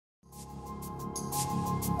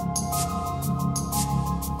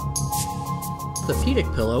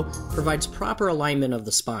orthopedic pillow provides proper alignment of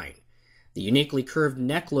the spine. The uniquely curved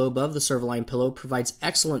neck lobe of the Cervalign pillow provides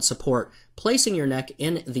excellent support, placing your neck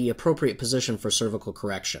in the appropriate position for cervical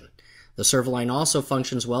correction. The Cervalign also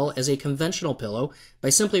functions well as a conventional pillow by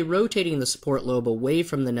simply rotating the support lobe away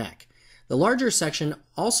from the neck. The larger section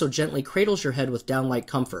also gently cradles your head with downlight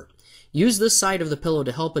comfort. Use this side of the pillow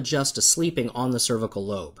to help adjust to sleeping on the cervical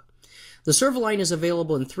lobe. The Cervalign is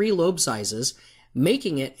available in 3 lobe sizes,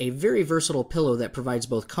 making it a very versatile pillow that provides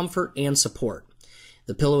both comfort and support.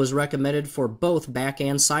 The pillow is recommended for both back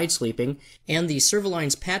and side sleeping, and the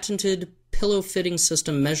Cervalign's patented pillow fitting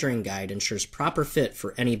system measuring guide ensures proper fit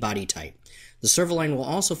for any body type. The Cervalign will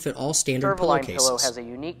also fit all standard pillowcases. The Cervalign pillow has a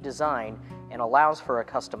unique design and allows for a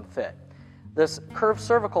custom fit. This curved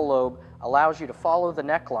cervical lobe allows you to follow the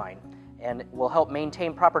neckline and will help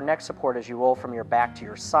maintain proper neck support as you roll from your back to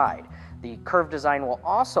your side. The curved design will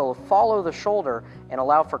also follow the shoulder and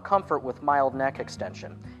allow for comfort with mild neck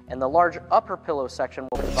extension. And the large upper pillow section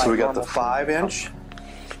will provide. So we got the 5-inch.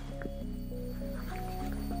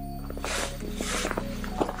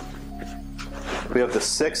 We have the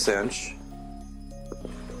 6-inch.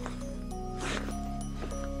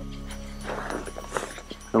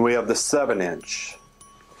 And we have the 7-inch.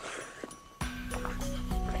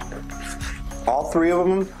 All 3 of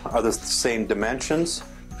them are the same dimensions,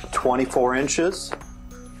 24 inches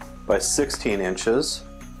by 16 inches.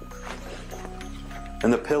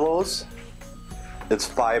 And the pillows, it's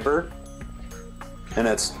fiber, and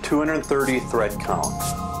it's 230 thread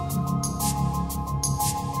count.